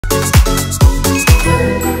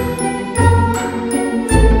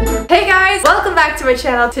my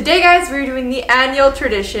channel. Today guys, we're doing the annual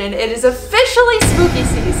tradition. It is officially spooky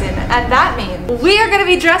season, and that means we are gonna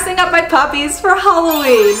be dressing up my puppies for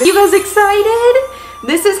Halloween. You guys excited?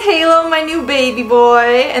 This is Halo, my new baby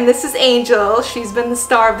boy, and this is Angel. She's been the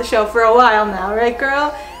star of the show for a while now, right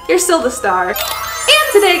girl? You're still the star.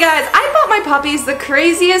 And today guys, I bought my puppies the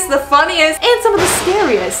craziest, the funniest, and some of the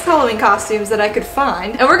scariest Halloween costumes that I could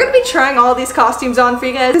find. And we're gonna be trying all these costumes on for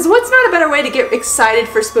you guys, because what's not a better way to get excited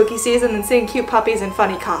for spooky season than seeing cute puppies in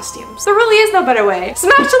funny costumes? There really is no better way.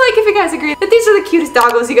 Smash a like if you guys agree that these are the cutest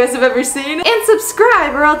doggos you guys have ever seen, and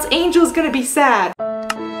subscribe or else Angel's gonna be sad.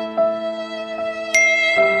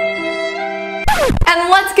 And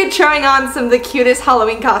let's get trying on some of the cutest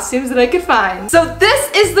Halloween costumes that I could find. So this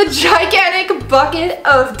is the gigantic bucket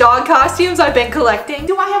of dog costumes I've been collecting.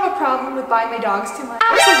 Do I have a problem with buying my dogs too much?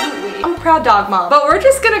 Absolutely. I'm a proud dog mom. But we're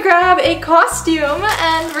just gonna grab a costume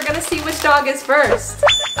and we're gonna see which dog is first.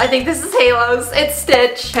 I think this is Halo's. It's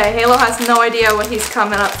Stitch. Okay, Halo has no idea what he's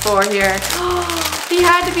coming up for here. He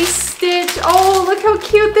had to be Stitch. Oh, look how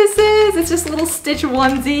cute this is. It's just a little Stitch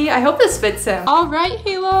onesie. I hope this fits him. All right,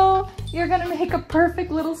 Halo. You're gonna make a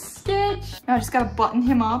perfect little Stitch. Now I just gotta button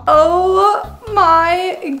him up. Oh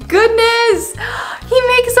my goodness. He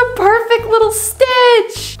makes a perfect little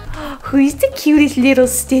Stitch. Who's the cutest little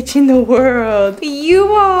Stitch in the world? You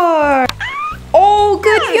are. Oh,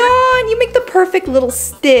 good yawn. You make the perfect little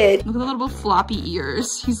Stitch. Look at the little floppy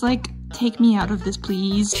ears. He's like, take me out of this,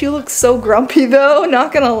 please. She looks so grumpy though,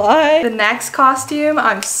 not gonna lie. The next costume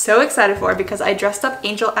I'm so excited for because I dressed up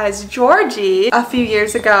Angel as Georgie a few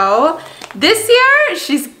years ago. This year,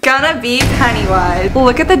 she's gonna be Pennywise.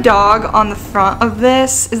 Look at the dog on the front of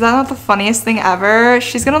this. Is that not the funniest thing ever?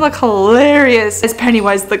 She's gonna look hilarious as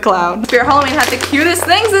Pennywise the Clown. Spirit Halloween had the cutest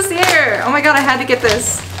things this year. Oh my god, I had to get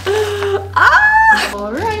this. Ah!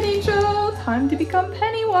 All right, Angel, time to become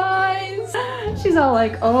Pennywise. She's all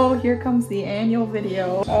like, oh, here comes the annual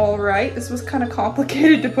video. All right, this was kind of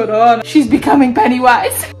complicated to put on. She's becoming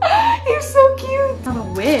Pennywise. You're so cute. Now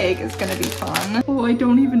the wig is gonna be fun. Oh, I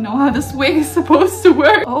don't even know how this wig is supposed to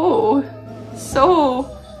work. Oh,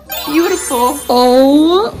 so beautiful.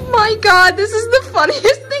 Oh my god, this is the funniest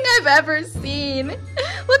thing I've ever seen.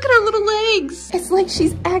 Look at her little legs. It's like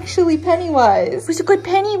she's actually Pennywise. Who's a good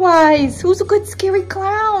Pennywise? Who's a good scary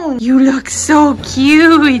clown? You look so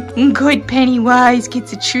cute. Good Pennywise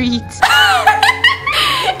gets a treat.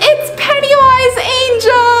 It's Pennywise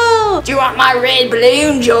Angel. Do you want my red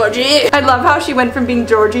balloon, Georgie? I love how she went from being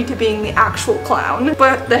Georgie to being the actual clown.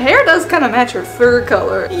 But the hair does kind of match her fur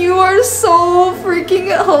color. You are so freaking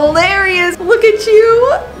hilarious. Look at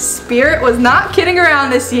you. Spirit was not kidding around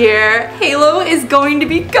this year. Halo is going to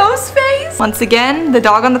be Ghostface. Once again, the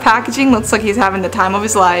dog on the packaging looks like he's having the time of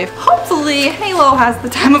his life. Hopefully, Halo has the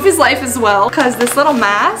time of his life as well, because this little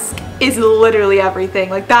mask is literally everything.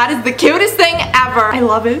 Like, that is the cutest thing ever. I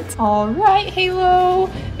love it. All right, Halo.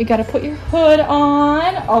 You gotta put your hood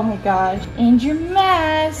on. Oh my gosh. And your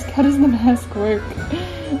mask. How does the mask work?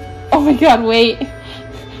 Oh my god, wait.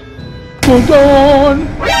 Hold on.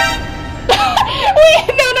 Wait,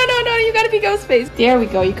 no, you gotta be Ghostface. There we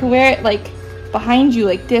go. You can wear it like behind you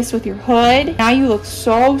like this with your hood. Now you look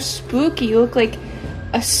so spooky. You look like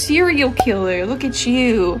a serial killer. Look at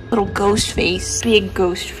you. Little ghost face. Big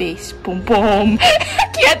ghost face. Boom, boom.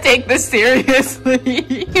 I can't take this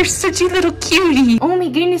seriously. You're such a little cutie. Oh my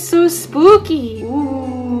goodness, so spooky.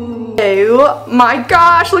 Ooh. Oh my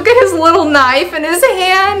gosh, look at his little knife in his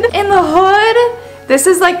hand. And the hood. This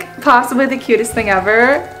is like possibly the cutest thing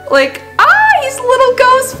ever. Like, he's little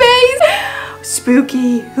ghost face.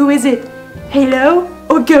 Spooky. Who is it? Halo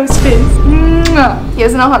or Ghostface? He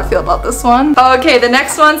doesn't know how to feel about this one. Okay, the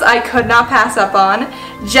next ones I could not pass up on.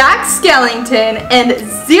 Jack Skellington and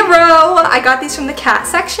Zero. I got these from the cat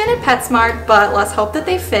section at PetSmart, but let's hope that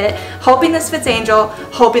they fit. Hoping this fits Angel,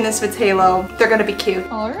 hoping this fits Halo. They're gonna be cute.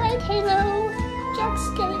 All right, Halo. Jack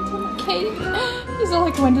Skellington, okay. He's all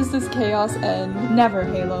like, when does this chaos end? Never,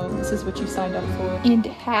 Halo. This is what you signed up for. And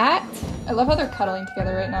hat. I love how they're cuddling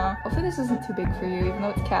together right now. Hopefully this isn't too big for you, even though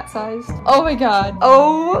it's cat-sized. Oh my god.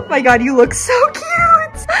 Oh my god, you look so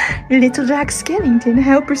cute! Little Jack Skellington,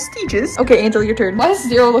 how prestigious. Okay, Angel, your turn. Why does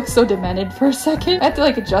Zero look so demented for a second? I have to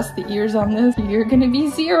like adjust the ears on this. You're gonna be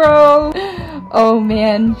Zero. Oh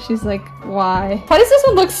man, she's like, why? Why does this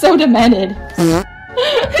one look so demented?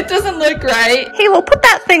 It doesn't look right. Halo, put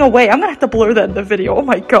that thing away. I'm gonna have to blur that in the video. Oh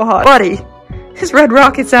my god. Buddy, his red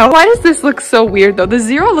rocket's out. Why does this look so weird though? The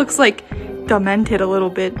Zero looks like demented a little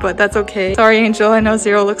bit, but that's okay. Sorry, Angel. I know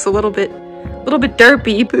Zero looks a little bit A little bit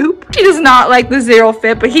derpy. Poop. She does not like the zero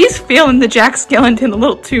fit, but he's feeling the Jack Skellington a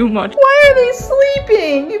little too much. Why are they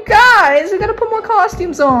sleeping? You guys, we gotta put more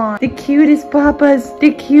costumes on. The cutest papas,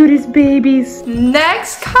 the cutest babies.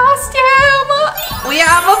 Next costume, we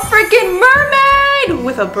have a freaking mermaid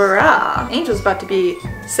with a bra. Angel's about to be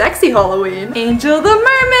sexy Halloween. Angel the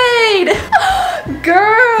mermaid.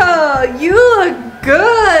 Girl, you look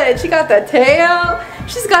good. She got the tail.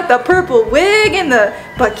 She's got the purple wig and the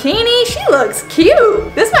bikini. She looks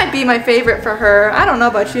cute. This might be my favorite for her. I don't know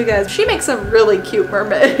about you guys. She makes a really cute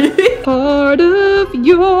mermaid. Part of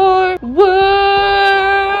your world.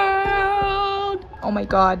 Oh my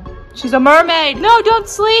God. She's a mermaid. No, don't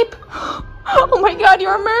sleep. Oh my God,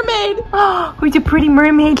 you're a mermaid. Who's a pretty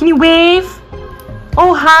mermaid? Can you wave?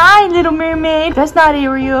 Oh, hi, little mermaid. That's not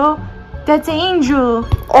Ariel. That's Angel.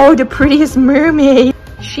 Oh, the prettiest mermaid.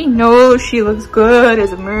 She knows she looks good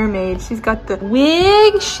as a mermaid. She's got the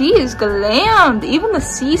wig. She is glammed. Even the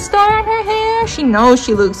sea star in her hair. She knows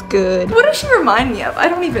she looks good. What does she remind me of? I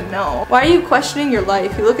don't even know. Why are you questioning your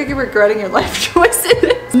life? You look like you're regretting your life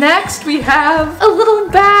choices. Next, we have a little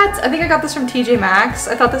bat. I think I got this from TJ Maxx.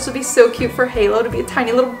 I thought this would be so cute for Halo to be a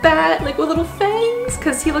tiny little bat, like with little fangs,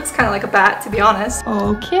 because he looks kind of like a bat, to be honest.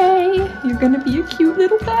 Okay, you're gonna be a cute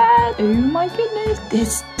little bat. Oh my goodness.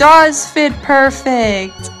 This does fit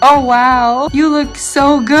perfect. Oh wow, you look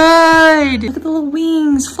so good. Look at the little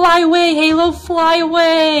wings. Fly away, Halo, fly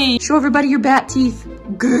away. Show everybody your bat teeth.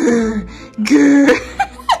 Grr, grr.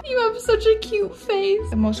 You have such a cute face.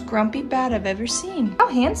 The most grumpy bat I've ever seen. How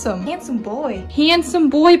handsome. Handsome boy. Handsome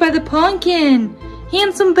boy by the pumpkin.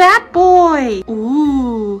 Handsome bat boy.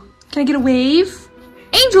 Ooh. Can I get a wave?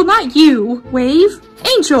 Angel, not you. Wave.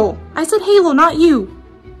 Angel. I said Halo, not you.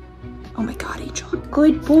 Oh my God, Angel.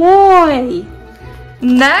 Good boy.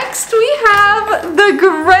 Next, we have the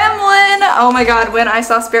Gremlin. Oh my God, when I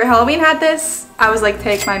saw Spirit Halloween had this, I was like,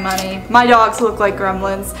 take my money. My dogs look like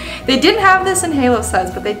gremlins. They didn't have this in Halo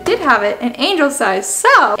size, but they did have it in Angel size.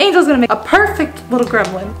 So, Angel's gonna make a perfect little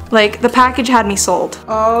gremlin. Like, the package had me sold.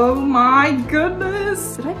 Oh my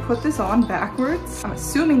goodness. Did I put this on backwards? I'm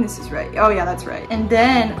assuming this is right. Oh yeah, that's right. And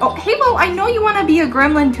then, oh, Halo, I know you wanna be a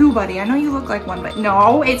gremlin too, buddy. I know you look like one, but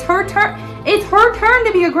no, it's her turn. It's her turn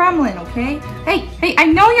to be a gremlin, okay? Hey, I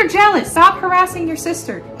know you're jealous. Stop harassing your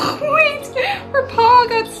sister. Wait, her paw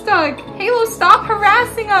got stuck. Halo, stop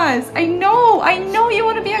harassing us. I know you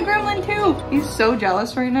want to be a gremlin too. He's so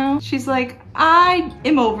jealous right now. She's like, I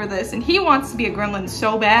am over this, and he wants to be a gremlin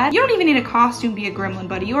so bad. You don't even need a costume to be a gremlin,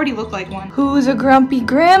 buddy. You already look like one. Who's a grumpy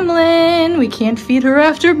gremlin? We can't feed her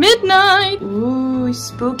after midnight. Ooh,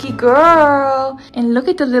 spooky girl. And look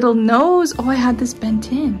at the little nose. Oh, I had this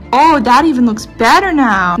bent in. Oh, that even looks better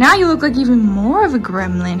now. Now you look like even more of a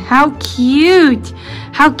gremlin. How cute.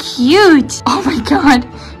 How cute. Oh my God.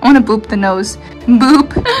 I want to boop the nose.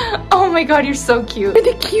 Boop. Oh my God, you're so cute. You're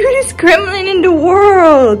the cutest gremlin in the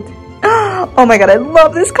world. Oh my God, I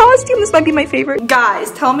love this costume. This might be my favorite. Guys,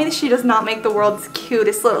 tell me that she does not make the world's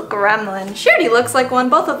cutest little gremlin. She already looks like one,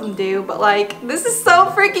 both of them do, but like, this is so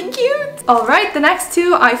freaking cute. All right, the next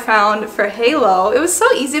two I found for Halo. It was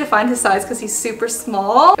so easy to find his size because he's super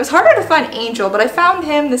small. It was harder to find Angel, but I found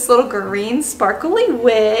him this little green sparkly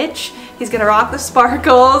witch. He's gonna rock the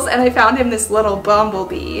sparkles, and I found him this little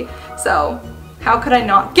bumblebee. So, how could I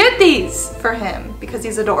not get these for him? Because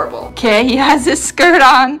he's adorable. Okay, he has his skirt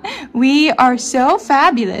on. We are so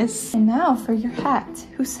fabulous. And now for your hat.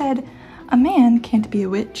 Who said a man can't be a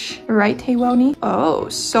witch? Right, Heywoni? Oh,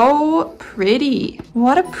 so pretty.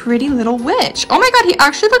 What a pretty little witch. Oh my God, he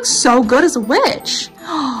actually looks so good as a witch.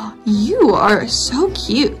 You are so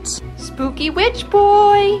cute. Spooky witch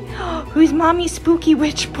boy. Who's mommy's spooky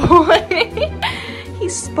witch boy?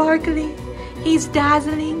 He's sparkly. He's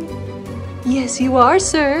dazzling. Yes, you are,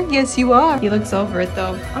 sir. Yes, you are. He looks over it,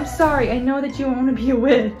 though. I'm sorry. I know that you want to be a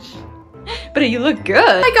witch. But you look good.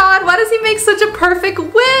 Oh my God, why does he make such a perfect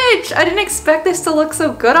witch? I didn't expect this to look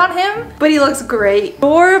so good on him, but he looks great.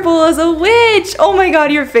 Adorable as a witch. Oh my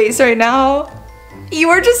God, your face right now. You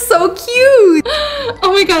are just so cute.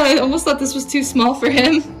 Oh my God, I almost thought this was too small for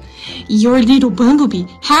him. You're a little bumblebee.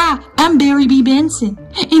 Hi, I'm Barry B. Benson,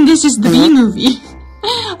 and this is the Bee Movie.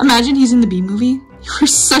 Imagine he's in the Bee Movie. You're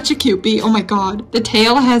such a cute bee. Oh my God. The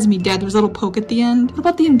tail has me dead. There's a little poke at the end. What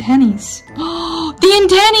about the antennaes? Oh, the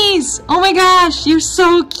antennaes! Oh my gosh, you're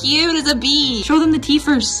so cute as a bee. Show them the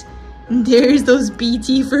teethers. And there's those bee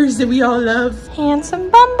teethers that we all love.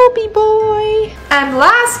 Handsome bumblebee boy. And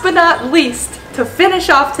last but not least, to finish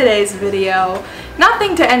off today's video,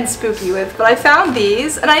 nothing to end spooky with, but I found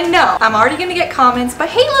these, and I know I'm already gonna get comments, but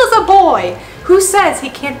Halo's a boy. Who says he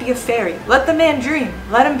can't be a fairy? Let the man dream.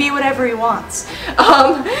 Let him be whatever he wants.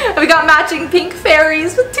 We got matching pink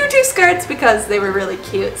fairies with tutu skirts because they were really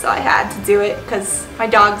cute, so I had to do it because my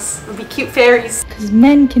dogs would be cute fairies. Because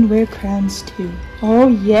men can wear crowns too. Oh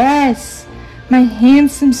yes! My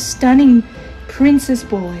handsome, stunning princess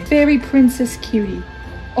boy. Fairy princess cutie.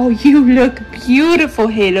 Oh, you look beautiful,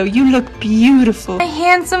 Halo. You look beautiful. My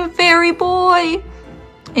handsome fairy boy.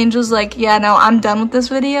 Angel's like, yeah, no, I'm done with this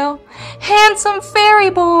video. Handsome fairy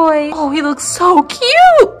boy. Oh, he looks so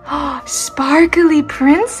cute. Sparkly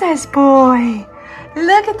princess boy.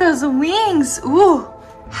 Look at those wings. Ooh,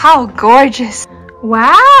 how gorgeous.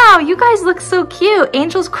 Wow, you guys look so cute.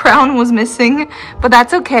 Angel's crown was missing, but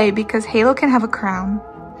that's okay because Halo can have a crown.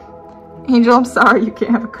 Angel, I'm sorry you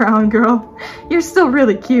can't have a crown, girl. You're still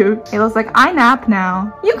really cute. Halo's like, I nap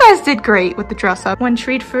now. You guys did great with the dress up. One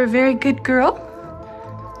treat for a very good girl.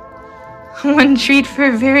 One treat for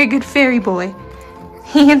a very good fairy boy.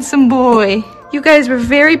 Handsome boy. You guys were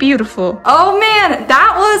very beautiful. Oh man,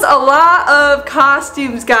 that was a lot of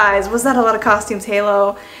costumes, guys. Was that a lot of costumes,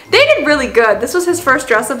 Halo? They did really good. This was his first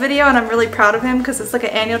dress-up video, and I'm really proud of him because it's like an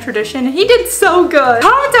annual tradition. He did so good.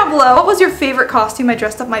 Comment down below, what was your favorite costume I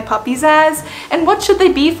dressed up my puppies as? And what should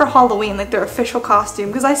they be for Halloween, like their official costume?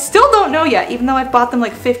 Because I still don't know yet, even though I've bought them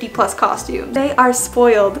like 50 plus costumes. They are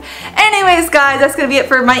spoiled. Anyways, guys, that's gonna be it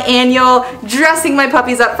for my annual dressing my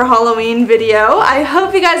puppies up for Halloween video. I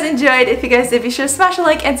hope you guys enjoyed. If you guys did, be sure to smash a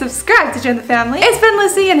like and subscribe to join the family. It's been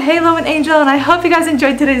Lyssy and Halo and Angel, and I hope you guys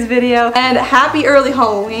enjoyed today's video. And happy early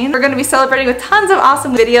Halloween. We're going to be celebrating with tons of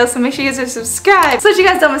awesome videos, so make sure you guys are subscribed so that you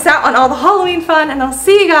guys don't miss out on all the Halloween fun, and I'll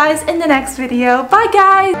see you guys in the next video. Bye,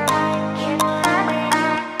 guys!